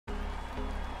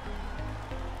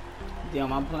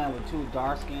Damn, I'm playing with two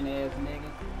dark-skinned ass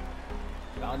niggas.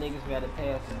 Y'all niggas better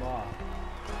pass the ball.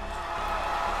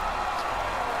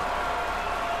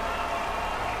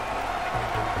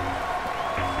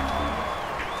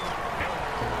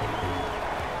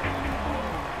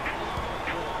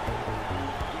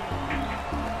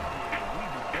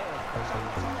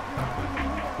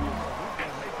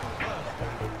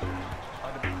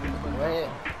 Go ahead.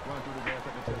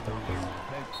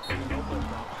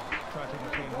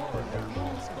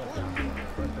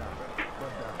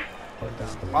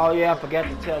 Oh yeah, I forgot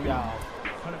to tell y'all.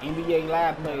 NBA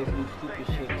Live players do stupid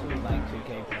shit too, like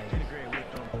 2K players.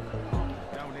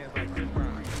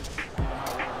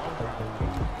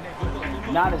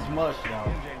 Not as much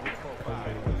though.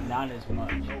 Not as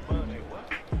much.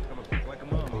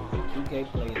 2K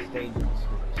players stay doing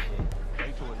stupid shit.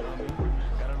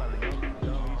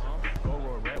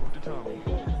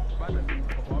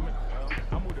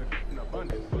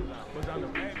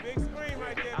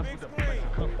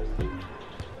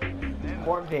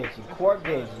 Court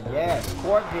vision, yes,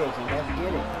 court vision, let's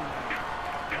get it.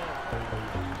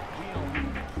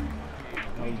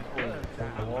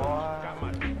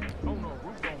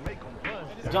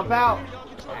 Jump out.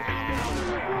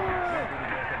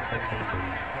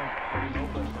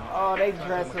 Oh, they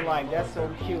dress alike, that's so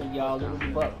cute, y'all, little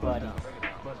butt buddies.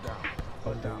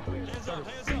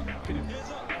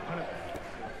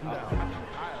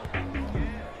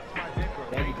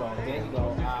 There you go, there you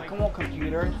go. Come on,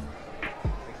 computer.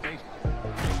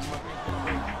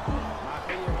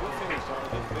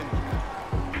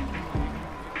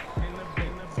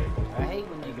 I hate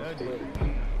when niggas quit.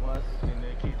 What?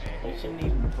 They shouldn't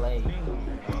even play.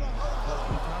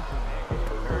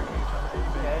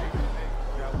 Okay.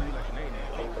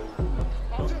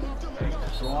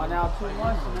 Showing out too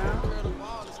much now.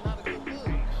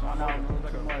 Showing out a little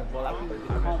too much. Well, I think you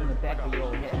can comb the back of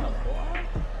your head, boy.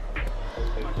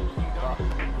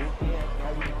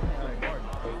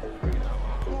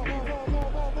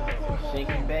 Shake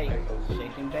and bake.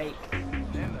 Shake and bake.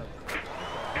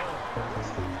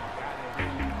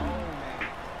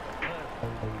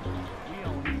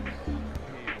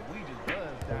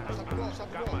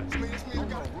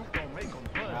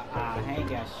 I ain't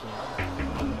got shit.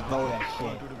 I'm gonna throw that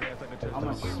shit. I'm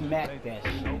gonna smack that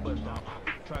shit.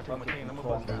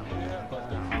 Oh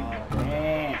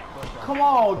man. Come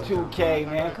on 2K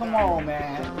man. Come on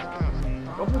man.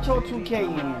 Go put your 2K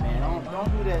in man.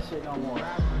 Don't do that shit no more.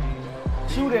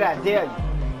 Shoot it, I dare you.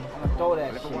 I'm gonna throw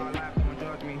that shit.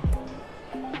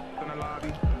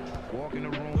 Walk in the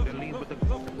room, then leave with the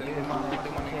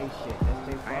shit. That's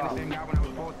their problem. I when I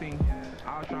was 14.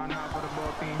 I was trying out for the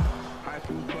ball team. High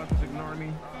school clusters ignore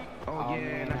me. Oh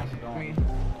yeah, that's me.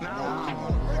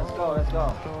 Let's go, let's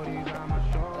go.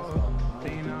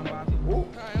 Ooh,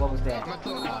 what was that?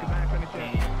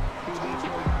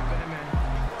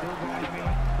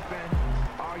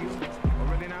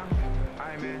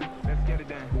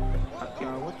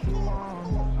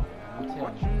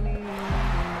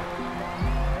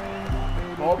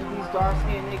 Both of these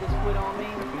dark-skinned niggas quit on me.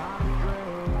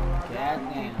 God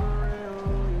damn.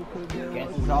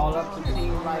 Guess it's all up to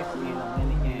team life for me to win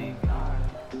the game.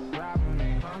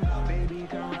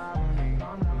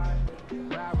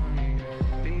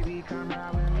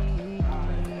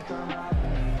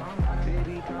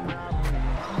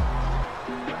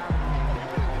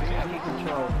 Give me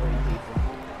control for you people.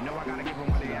 No, I gotta give them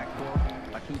what they ask for.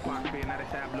 A Tupac being not a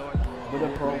tabloid. With a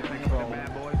pro control.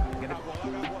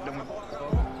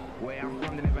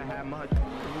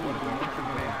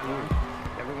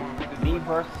 Me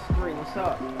versus 3, what's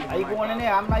up? Are you going in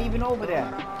there? I'm not even over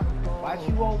there. Why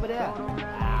you over there?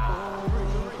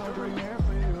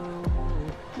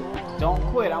 Don't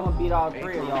quit. I'm gonna beat all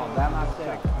 3 of y'all by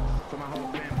myself. Do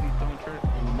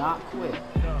not quit.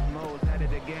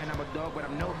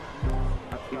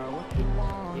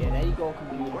 Yeah, there you go,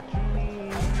 computer.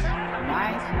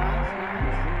 Nice, nice, nice.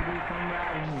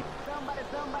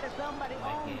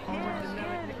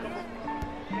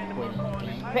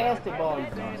 Pass the ball, you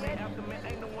dunk.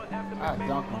 I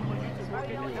dunk on him.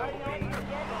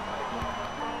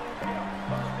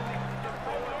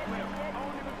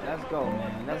 Let's go,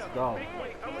 man. Let's go.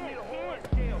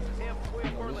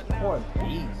 This court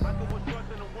beast.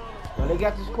 Well, they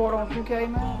got this court on 2K,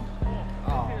 man?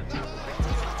 Oh. I was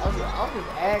just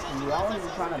asking you. I wasn't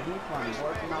even trying to be funny.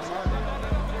 Working my money.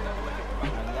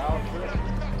 Y'all tripping.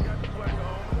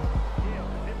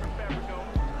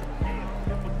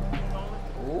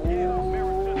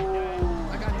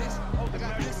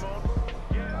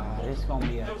 It's gonna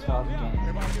be a tough game.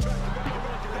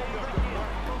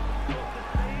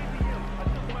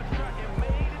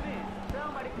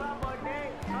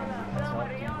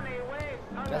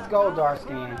 go, dark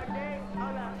skin.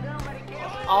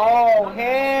 Oh,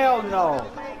 hell no.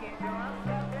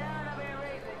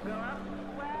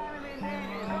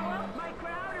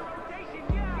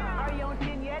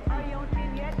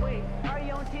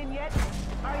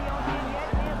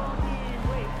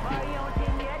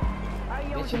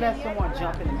 They should let someone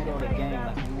jump in the middle of the game.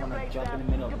 Like, if you want to jump in the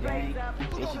middle of the game,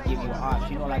 they should give you an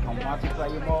option. You know, like on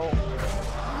multiplayer mode,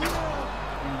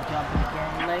 and you jump in the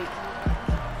game late.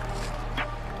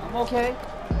 I'm okay.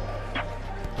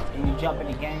 And you jump in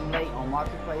the game late on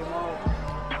multiplayer mode.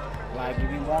 Like,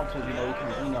 if you want to, you know, you can,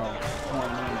 you know,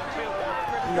 join in.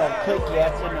 You know, click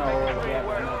yes or no or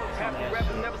whatever. You know, some of that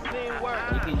shit.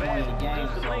 You can join the game,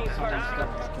 so some of the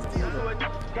stuff is computer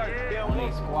on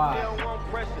their squad.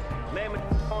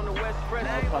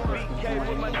 Motherfuckers can join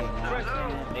in, you know what I'm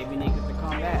saying? Maybe niggas to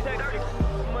come back.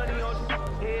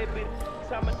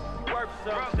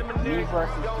 Me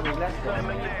versus 3, let's go,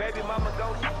 man.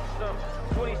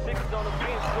 26 on the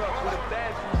bench truck with a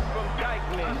bag from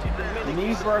Dykeman. Me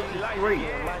versus 3.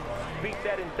 Beat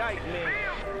that indictment.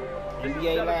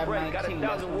 NBA Lab 19,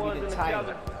 that's gonna be the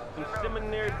title.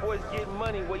 Seminary boys get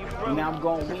money where you from. Now I'm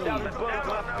gonna win.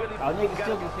 Oh, niggas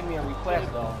still can send me a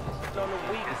request though.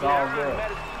 It's all good.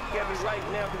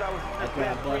 Okay,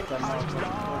 I bust that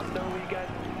motherfucker.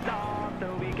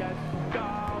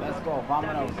 Let's go,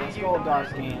 Vamanos. Let's go, dark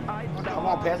skin. Come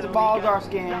on, pass the ball, dark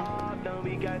skin.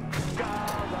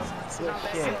 Good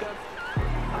shit.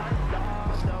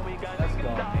 Let's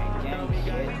go. Gang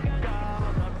shit.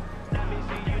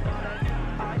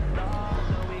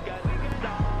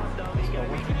 Let's go.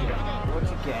 What you get? What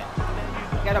you get?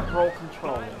 Get a Pro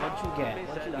Controller. What you get?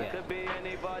 What you get?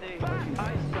 What you get? I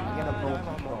get a Pro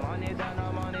Controller.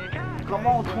 Come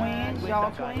on, twins.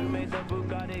 Y'all twins.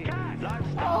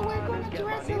 Oh, we're gonna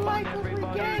dress it like us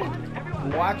with game.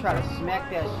 Boy, I try to smack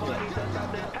that shit.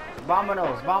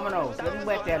 Vamanos, vamanos. Let me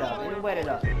wet that up. Let me wet it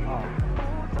up. Oh.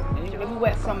 Let me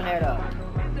wet some of that up.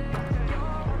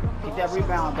 Get that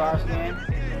rebound, dark skin.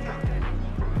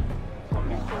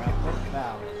 Come on, bro. First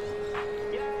foul.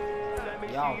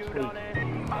 Y'all tweaking.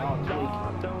 Y'all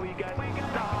tweaking.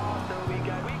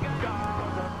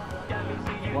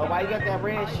 Boy, why you got that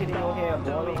red shit in your hair,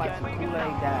 boy? Look like some Kool-Aid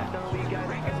dye.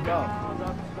 Let's go.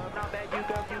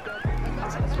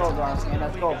 Let's go, dark skin.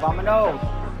 Let's go. Vamanos.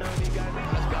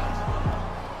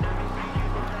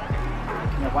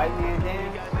 Can the white man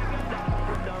dance?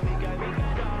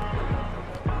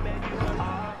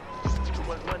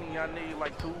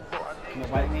 Can the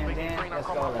white man dance? Let's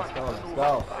go, let's go, let's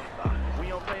go.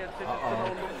 Uh-oh.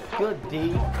 Good D.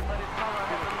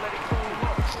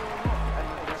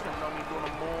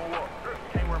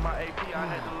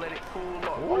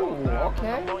 Ooh,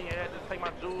 okay.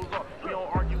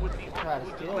 Try to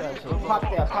steal that shit. Pop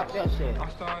that shit. I'm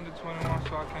still under 21,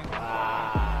 so I can't.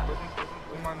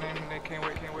 With my name and they can't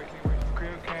wait.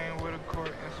 Crib came with a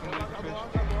court and some legal fish.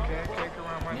 Cake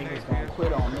around my neck. Niggas gonna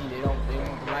quit on me. They want the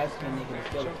light skin nigga to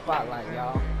steal the spotlight,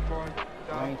 y'all.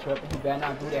 I ain't tripping. You better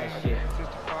not do that shit. You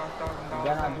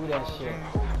better not do that shit.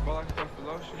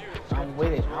 I'm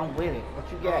with it. I'm with it. What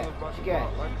you got? What you got?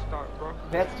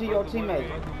 Pass it to your teammate.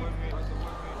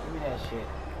 Give me that shit.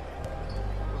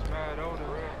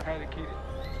 Had to keep it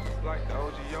like the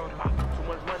OG Yoda. Too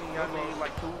much money, I need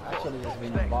like two. I should have just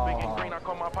been the ball hog. Green, I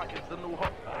call my pockets the new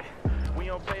hook. We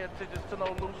don't pay attention to no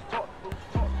loose talk.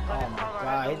 Oh my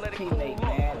god, his teammate,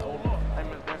 man. Oh. I'm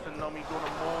just dancing on me doing a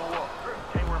moonwalk.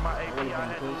 Can't wear my AP, I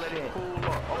had to let it cool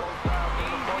up. Almost died in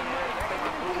the bone, yeah, make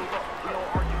it cool up. We don't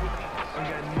argue with these. Ain't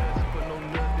got nothing for no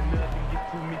nothing. Get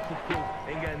to me too close.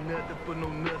 Ain't got nothing for no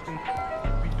nothing.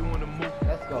 Be doing the most.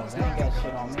 Let's go. They ain't got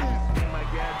shit on me. My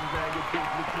guys is out your bitch,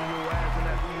 look in your eyes, and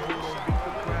I see you don't beat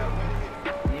the crowd.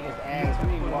 Niggas ask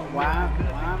me why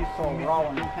I'm so raw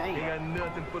in the paint. Ain't got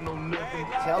nothing for no nothing.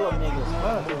 Tell them niggas,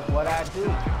 fuck, it's what I do.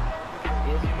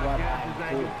 It's what I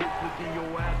do. Look in your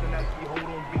eyes, and I see hold on,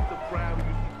 beat the crowd.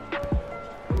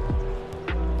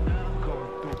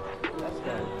 Let's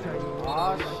go.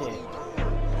 Oh shit.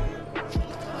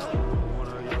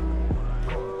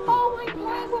 Oh, I'm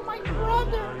playing with my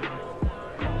brother.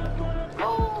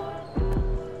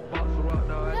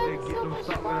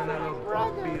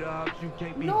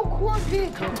 No court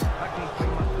vision.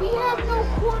 We have no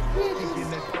court vision.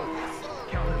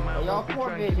 Hey, y'all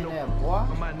court vision there, boy.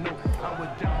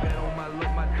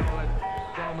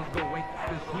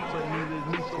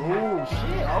 Ooh,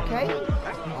 shit, okay.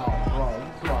 Oh, bro, you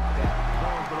fucked that.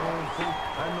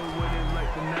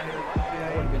 That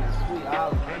would've been a sweet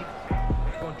olive.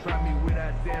 Gonna try me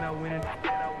without saying I win.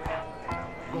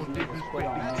 Gonna disrespect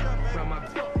me. From my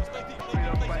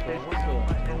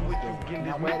Can I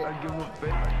wet it?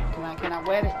 Can I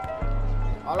wet it?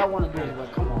 All I want to do is win.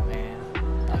 Come on, man.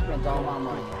 I spent all my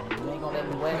money. You ain't gonna let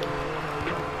me win.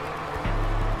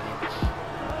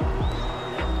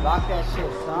 Block that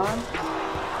shit, son.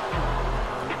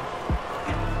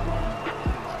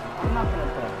 I'm not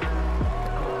gonna play.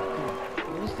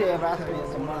 You said if I spend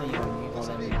some money on you, you're gonna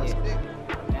let me get.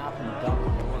 Now I'm gonna dunk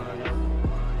on you.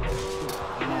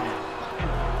 Now.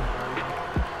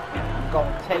 I'm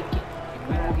gonna take it. If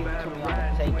you don't give it to me, I'm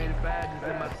gonna take it.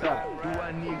 What's up?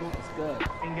 It's good.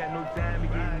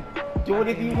 Do it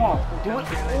if you want. Do it.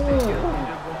 Ooh.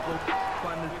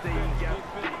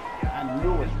 I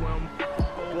knew it.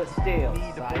 Good steal,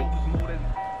 Sight.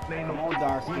 Come on,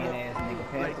 dark skin ass nigga.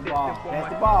 Pass the ball. Pass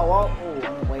the ball. Oh, I'm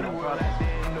gonna wait on brother.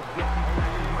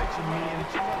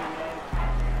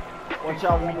 What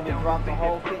y'all want me to drop the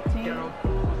whole 15?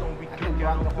 I can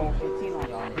drop the whole 15 on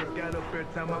y'all. Good,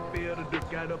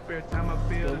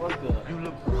 what's good? I'm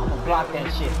gonna block that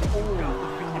shit. Ooh.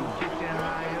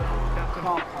 Come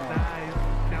on.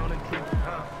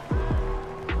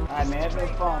 Alright, man, it's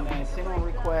been fun, man. Send on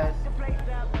request.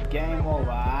 Game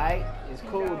over, alright? It's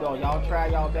cool, though. Y'all try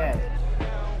y'all best.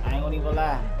 I ain't gonna even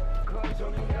lie.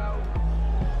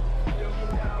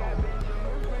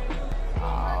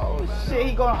 Oh, shit.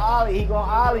 He gonna ollie. He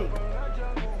gonna ollie.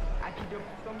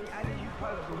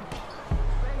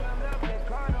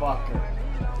 Fucker.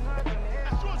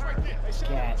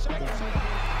 God damn.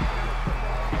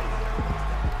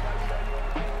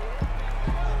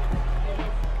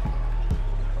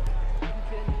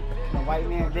 Can a white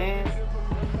man dance?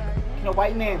 Can a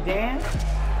white man dance?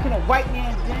 Can a white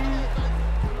man dance?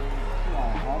 Come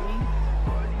on, homie.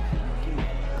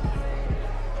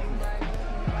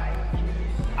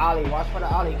 Ollie, watch for the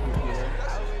Ollie computer.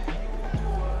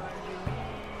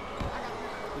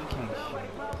 You can't shoot.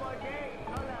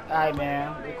 Alright, man.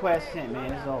 Request sent,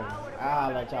 man. It's over.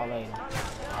 I'll let y'all later.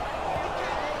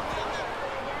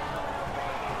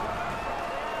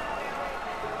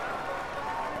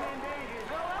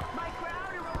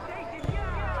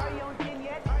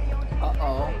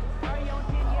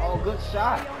 Good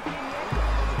shot.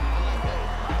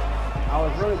 I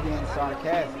was really being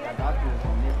sarcastic. I thought you was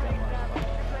gonna miss that motherfucker.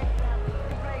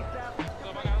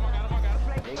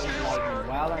 They was like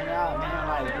wilding out, man.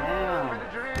 Like, damn.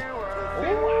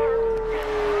 Ooh,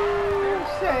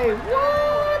 say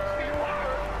what?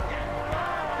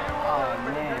 Oh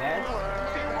man,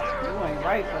 you ain't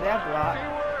right for that block.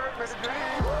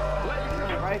 You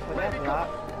ain't right for that block.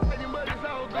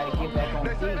 Gotta get back on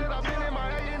feet.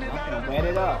 Wet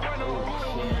it up. Oh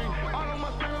shit.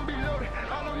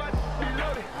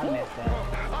 I messed that.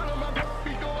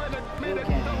 Good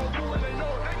game.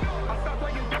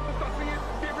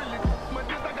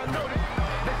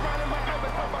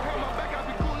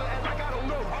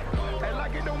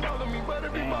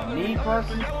 Man, me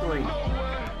versus 3.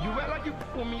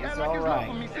 It's alright.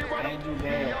 I ain't do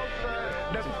bad.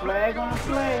 It's a flag on the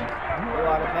play. Go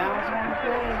out of bounds on the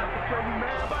play.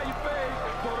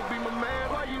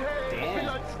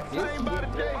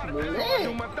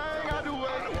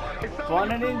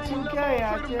 Funner than 2K, I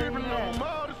tell you that.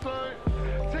 Motherfucker,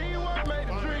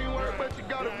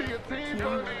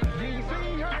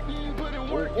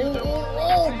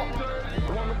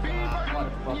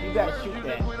 you gotta shoot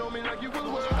that.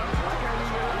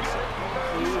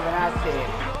 Even I said,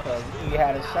 because he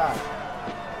had a shot.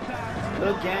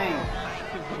 Good game.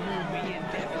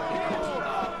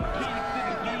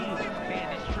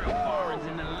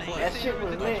 That shit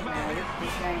was lit, man.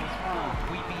 This game is fun.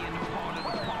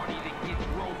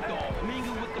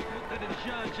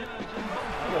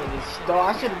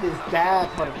 I should have just died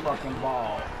for the fucking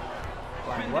ball.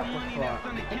 Like, what the fuck?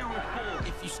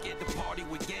 If you scared to party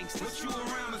with gangsters, what you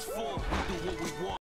around us for? We do what